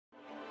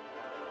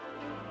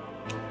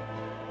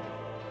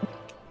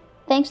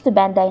Thanks to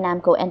Bandai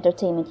Namco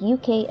Entertainment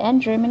UK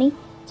and Germany,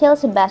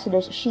 Tales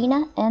ambassadors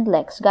Shiina and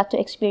Lex got to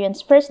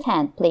experience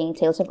firsthand playing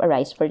Tales of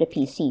Arise for the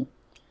PC.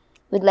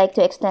 We'd like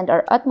to extend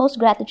our utmost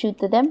gratitude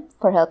to them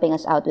for helping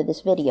us out with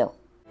this video.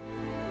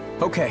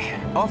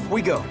 Okay, off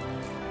we go.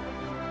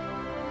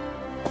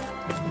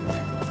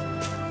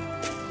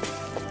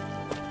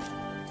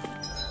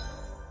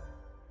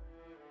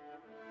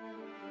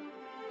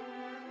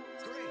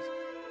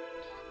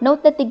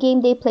 Note that the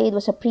game they played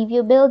was a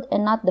preview build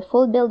and not the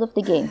full build of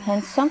the game,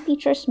 hence some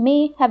features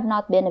may have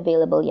not been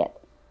available yet.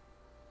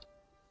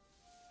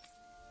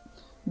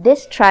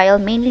 This trial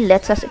mainly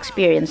lets us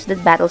experience the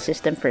battle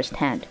system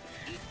firsthand.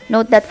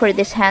 Note that for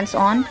this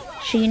hands-on,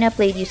 Shiina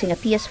played using a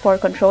PS4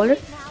 controller,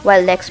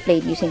 while Lex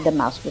played using the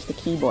mouse plus the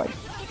keyboard.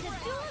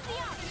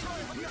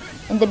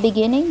 In the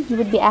beginning, you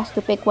would be asked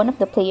to pick one of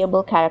the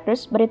playable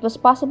characters, but it was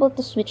possible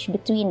to switch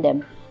between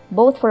them,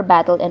 both for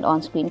battle and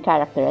on-screen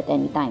character at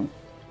any time.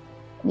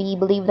 We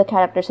believe the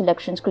character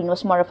selection screen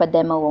was more of a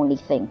demo-only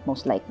thing,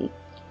 most likely.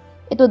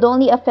 It would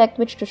only affect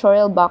which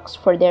tutorial box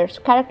for their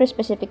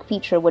character-specific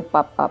feature would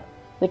pop up,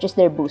 which is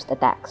their boost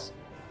attacks.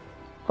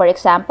 For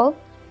example,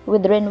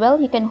 with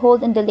Rinwell, you can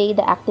hold and delay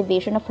the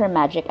activation of her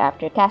magic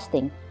after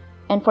casting,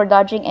 and for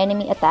dodging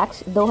enemy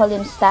attacks,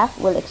 Dohalim's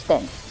staff will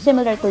extend,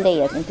 similar to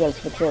Leia's in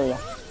Tales of Vetrilia.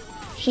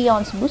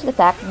 Shion's boost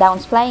attack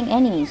downs flying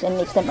enemies and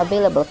makes them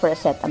available for a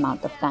set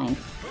amount of time.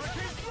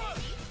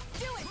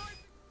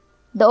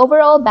 The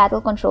overall battle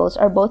controls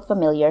are both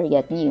familiar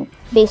yet new.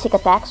 Basic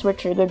attacks were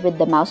triggered with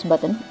the mouse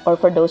button, or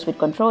for those with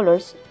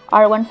controllers,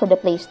 R1 for the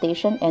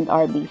PlayStation and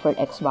RB for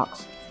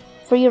Xbox.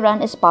 Free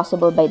run is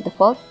possible by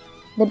default.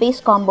 The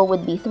base combo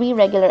would be 3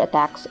 regular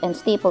attacks, and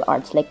staple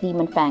arts like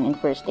Demon Fang and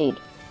First Aid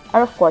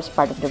are of course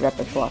part of the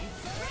repertoire.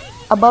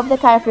 Above the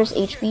character's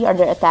HP are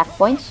their attack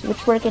points,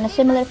 which work in a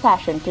similar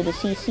fashion to the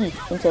CC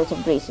in Tales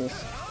of Graces.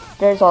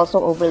 There is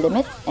also Over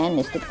Limit and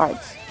Mystic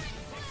Arts.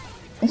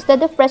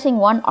 Instead of pressing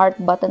one art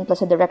button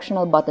plus a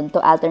directional button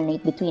to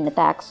alternate between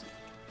attacks,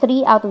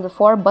 3 out of the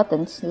 4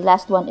 buttons, the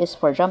last one is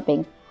for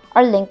jumping,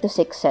 are linked to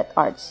 6 set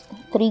arts,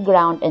 3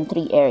 ground and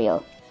 3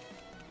 aerial.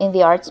 In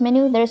the arts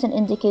menu, there is an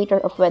indicator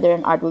of whether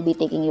an art will be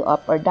taking you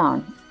up or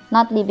down,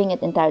 not leaving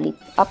it entirely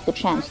up to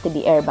chance to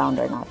be airbound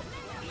or not.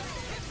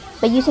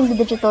 By using the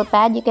digital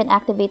pad, you can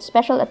activate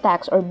special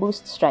attacks or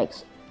boost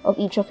strikes of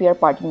each of your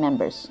party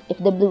members, if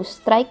the blue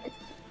strike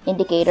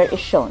indicator is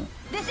shown.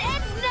 This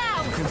ends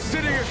now!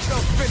 Consider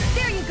yourself finished!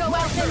 There you go,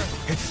 Elton!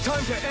 It's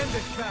time to end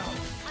this battle!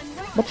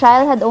 The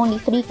trial had only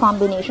 3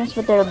 combinations,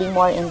 but there will be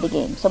more in the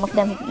game. Some of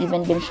them have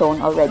even been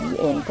shown already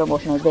in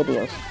promotional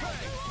videos.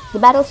 The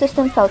battle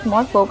system felt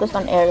more focused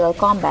on aerial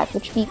combat,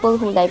 which people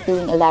who like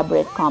doing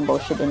elaborate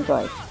combos should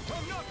enjoy.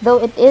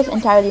 Though it is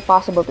entirely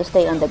possible to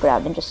stay on the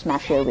ground and just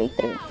smash your way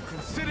through.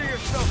 Consider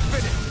yourself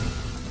finished!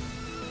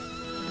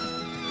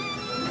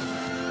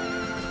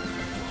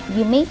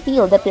 You may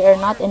feel that there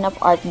are not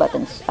enough art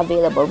buttons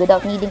available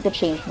without needing to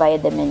change via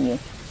the menu.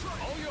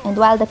 And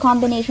while the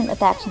combination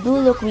attacks do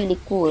look really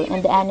cool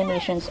and the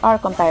animations are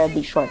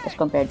comparably short as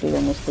compared to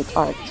your Mystic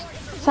Arts,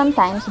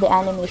 sometimes the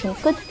animation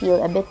could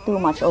feel a bit too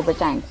much over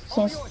time,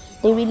 since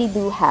they really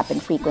do happen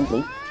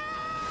frequently.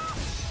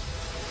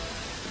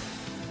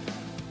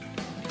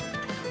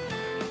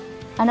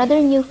 Another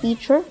new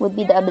feature would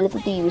be the ability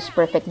to use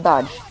perfect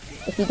dodge.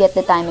 If you get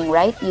the timing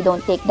right, you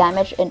don't take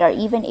damage and are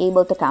even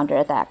able to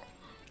counterattack.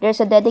 There's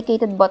a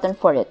dedicated button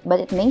for it, but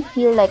it may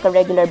feel like a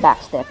regular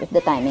backstep if the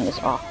timing is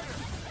off.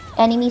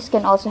 Enemies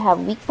can also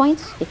have weak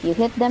points. If you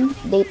hit them,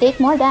 they take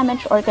more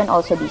damage or can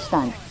also be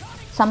stunned.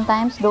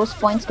 Sometimes those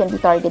points can be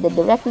targeted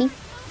directly,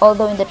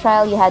 although in the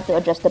trial you had to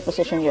adjust the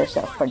position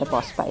yourself for the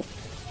boss fight.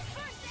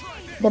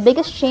 The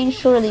biggest change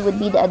surely would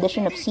be the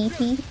addition of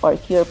CP or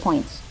Cure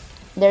points.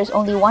 There is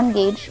only one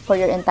gauge for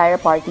your entire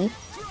party,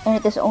 and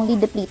it is only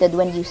depleted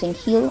when using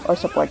heal or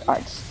support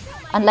arts.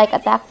 Unlike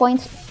attack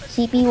points,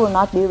 CP will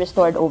not be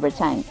restored over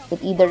time.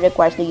 It either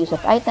requires the use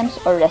of items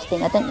or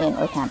resting at an inn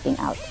or camping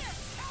out.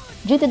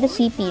 Due to the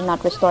CP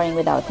not restoring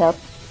without help,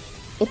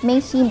 it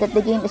may seem that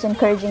the game is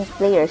encouraging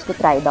players to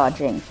try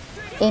dodging.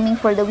 Aiming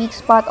for the weak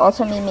spot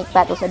also may make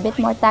battles a bit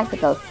more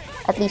tactical,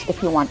 at least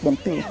if you want them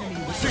to.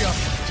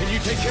 Can you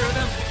take care of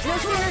them? No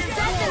sooner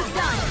said than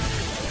done!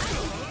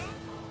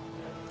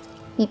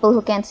 People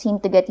who can't seem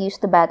to get used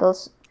to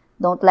battles,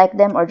 don't like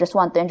them, or just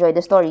want to enjoy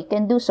the story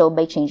can do so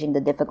by changing the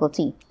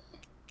difficulty.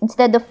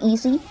 Instead of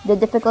easy, the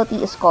difficulty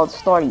is called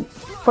story,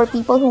 for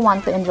people who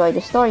want to enjoy the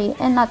story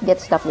and not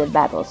get stuck with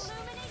battles.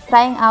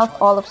 Trying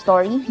out all of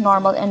story,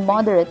 normal, and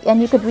moderate,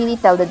 and you could really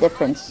tell the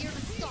difference,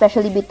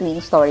 especially between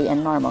story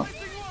and normal.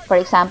 For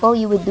example,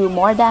 you would do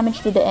more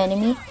damage to the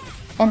enemy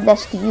and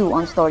less to you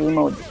on story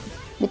mode.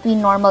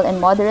 Between normal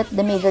and moderate,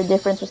 the major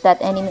difference was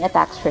that enemy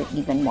attacks hurt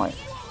even more.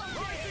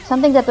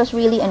 Something that was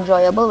really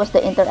enjoyable was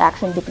the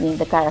interaction between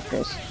the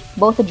characters,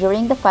 both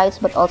during the fights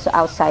but also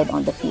outside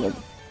on the field,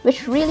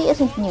 which really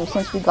isn't new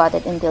since we got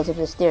it in Tales of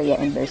Hysteria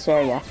and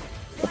Berseria.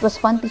 It was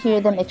fun to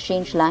hear them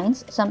exchange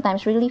lines,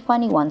 sometimes really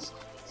funny ones,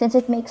 since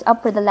it makes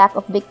up for the lack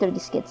of victory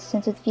skits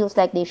since it feels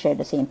like they share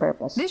the same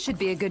purpose. This should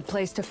be a good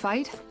place to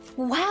fight.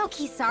 Wow,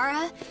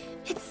 Kisara.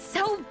 It's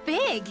so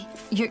big.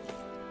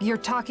 You're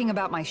talking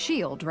about my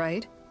shield,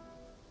 right?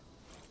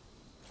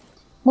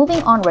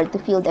 Moving onward to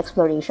field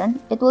exploration,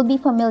 it will be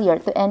familiar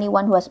to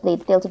anyone who has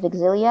played Tales of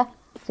Exilia,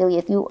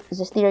 Xillia 2,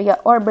 Zestiria,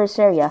 or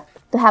Berseria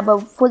to have a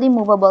fully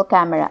movable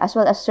camera as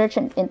well as search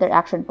and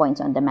interaction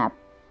points on the map.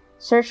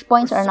 Search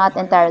points are not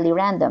entirely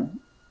random.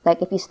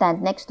 Like if you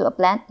stand next to a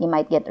plant, you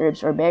might get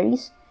herbs or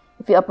berries.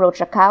 If you approach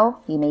a cow,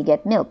 you may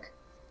get milk.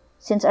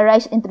 Since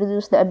Arise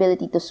introduced the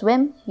ability to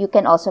swim, you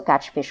can also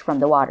catch fish from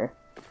the water.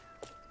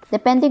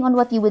 Depending on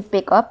what you would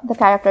pick up, the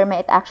character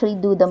might actually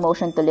do the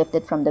motion to lift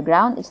it from the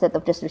ground instead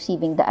of just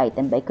receiving the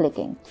item by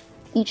clicking.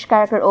 Each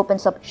character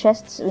opens up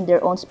chests with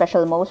their own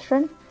special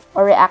motion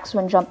or reacts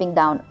when jumping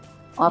down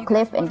a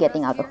cliff and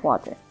getting out of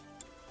water.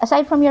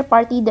 Aside from your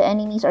party, the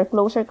enemies are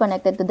closer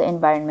connected to the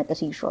environment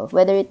as usual,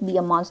 whether it be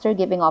a monster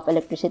giving off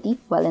electricity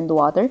while in the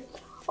water,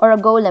 or a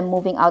golem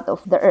moving out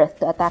of the earth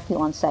to attack you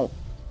on sight.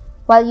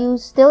 While you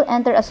still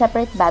enter a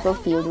separate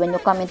battlefield when you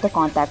come into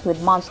contact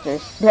with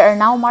monsters, there are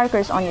now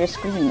markers on your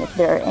screen if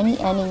there are any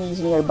enemies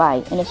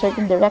nearby in a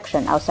certain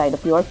direction outside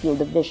of your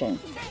field of vision.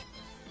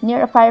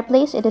 Near a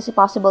fireplace, it is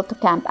possible to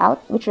camp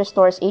out, which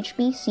restores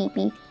HP,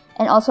 CP,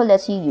 and also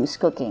lets you use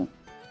cooking.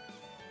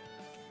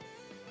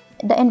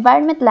 The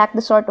environment lacked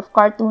the sort of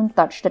cartoon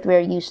touch that we're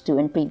used to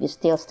in previous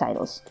Tales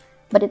titles,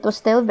 but it was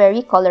still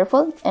very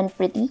colorful and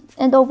pretty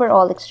and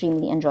overall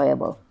extremely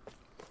enjoyable.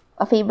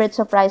 A favorite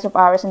surprise of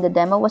ours in the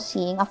demo was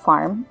seeing a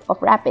farm of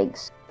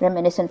rapigs,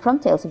 reminiscent from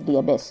Tales of the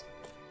Abyss.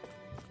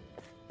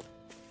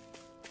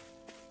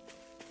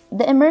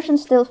 The immersion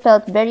still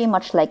felt very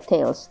much like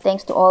Tales,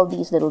 thanks to all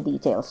these little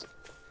details.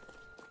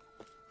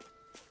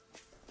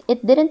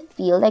 It didn't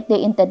feel like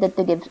they intended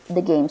to give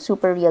the game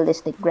super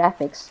realistic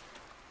graphics,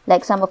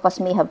 like some of us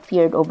may have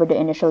feared over the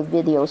initial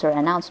videos or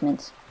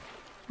announcements,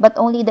 but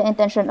only the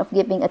intention of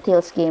giving a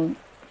Tales game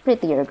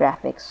prettier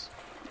graphics.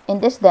 In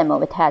this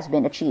demo, it has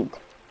been achieved.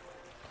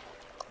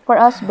 For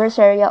us,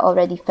 Berseria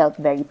already felt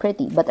very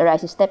pretty, but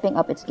Arise is stepping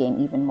up its game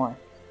even more.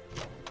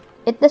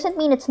 It doesn't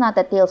mean it's not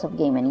a Tales of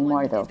game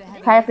anymore though.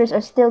 Characters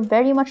are still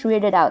very much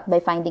weirded out by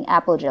finding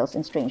apple gels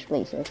in strange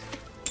places.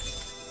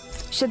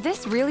 Should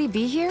this really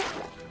be here?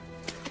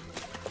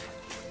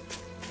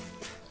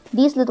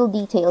 These little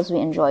details we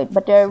enjoyed,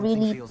 but there are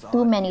really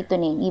too many to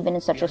name even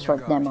in such a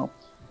short demo.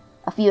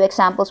 A few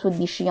examples would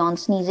be Shion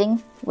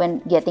sneezing when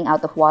getting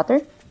out of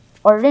water,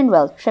 or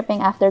Rinwell tripping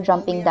after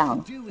jumping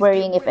down,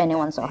 worrying if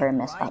anyone saw her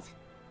mess up.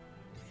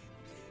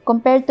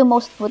 Compared to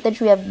most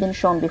footage we have been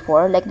shown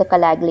before, like the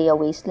Calaglia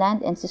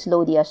Wasteland and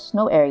Cislodia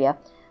Snow Area,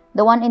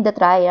 the one in the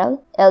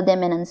trial, El de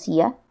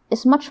Menancia,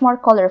 is much more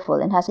colorful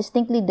and has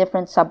distinctly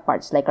different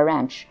subparts like a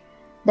ranch.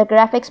 The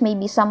graphics may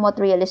be somewhat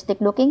realistic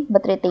looking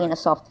but retain a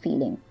soft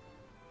feeling,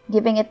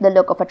 giving it the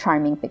look of a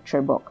charming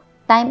picture book.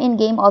 Time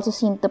in-game also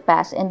seemed to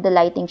pass and the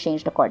lighting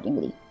changed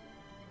accordingly.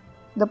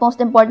 The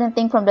most important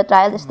thing from the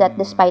trial is that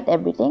despite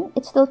everything,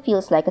 it still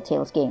feels like a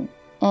Tales game.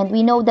 And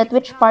we know that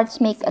which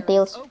parts make a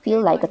Tales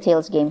feel like a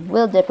Tales game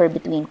will differ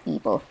between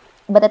people.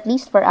 But at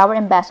least for our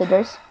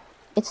ambassadors,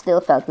 it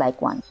still felt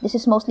like one. This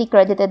is mostly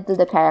credited to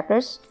the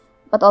characters,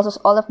 but also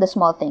all of the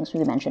small things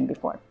we mentioned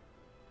before.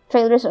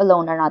 Trailers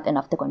alone are not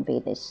enough to convey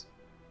this.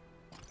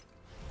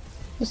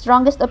 The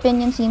strongest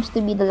opinion seems to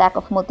be the lack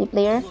of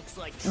multiplayer,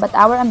 but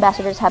our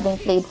ambassadors having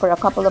played for a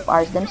couple of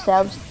hours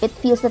themselves, it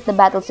feels that the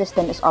battle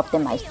system is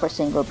optimized for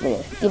single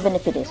player, even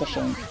if it is a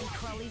shame.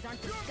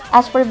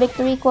 As for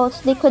victory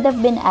quotes, they could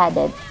have been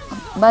added,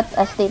 but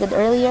as stated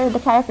earlier, the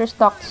characters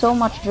talked so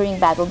much during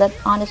battle that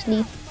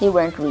honestly, they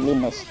weren't really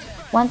missed.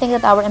 One thing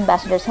that our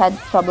ambassadors had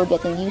trouble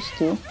getting used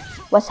to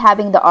was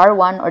having the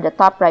R1 or the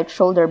top right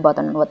shoulder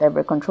button on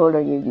whatever controller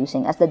you're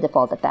using as the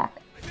default attack.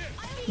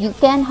 You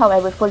can,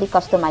 however, fully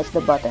customize the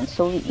buttons,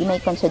 so you may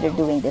consider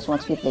doing this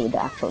once we play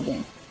the actual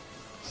game.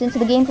 Since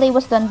the gameplay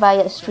was done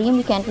via a stream,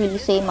 we can't really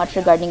say much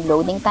regarding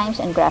loading times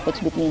and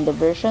graphics between the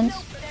versions.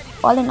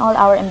 All in all,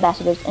 our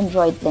ambassadors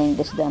enjoyed playing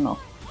this demo.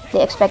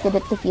 They expected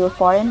it to feel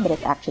foreign, but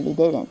it actually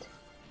didn't.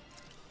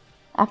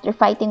 After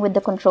fighting with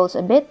the controls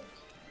a bit,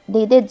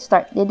 they did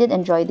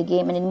enjoy the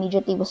game and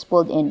immediately was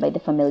pulled in by the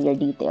familiar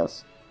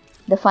details.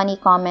 The funny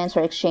comments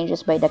or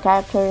exchanges by the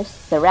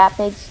characters, the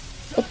rapids,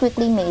 it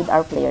quickly made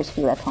our players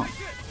feel at home.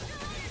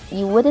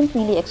 You wouldn't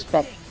really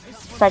expect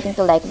starting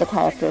to like the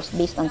characters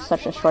based on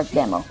such a short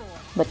demo,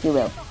 but you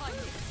will.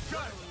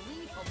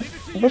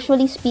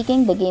 Visually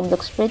speaking, the game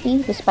looks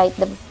pretty despite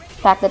the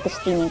fact that the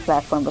streaming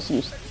platform was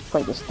used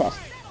for this test.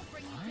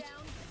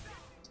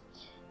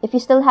 If you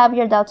still have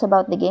your doubts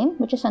about the game,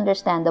 which is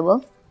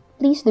understandable,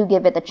 please do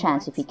give it a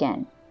chance if you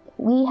can.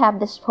 We have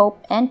this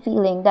hope and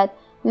feeling that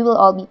we will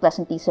all be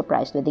pleasantly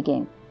surprised with the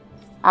game.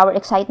 Our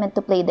excitement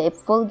to play the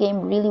full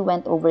game really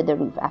went over the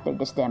roof after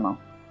this demo.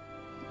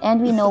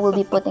 And we know we'll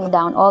be putting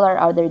down all our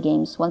other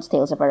games once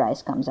Tales of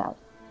Arise comes out.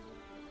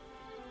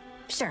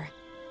 Sure.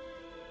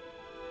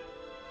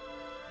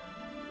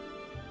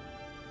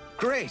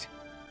 Great!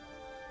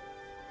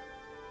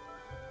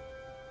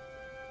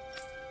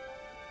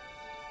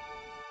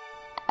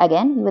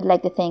 Again, we would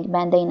like to thank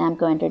Bandai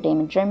Namco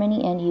Entertainment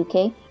Germany and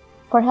UK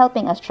for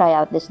helping us try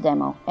out this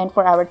demo, and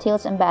for our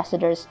Tales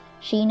ambassadors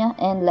Shiina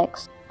and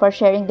Lex for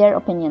sharing their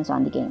opinions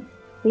on the game.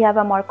 We have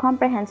a more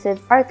comprehensive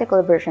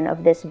article version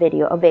of this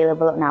video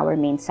available on our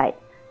main site.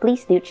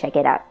 Please do check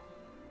it out.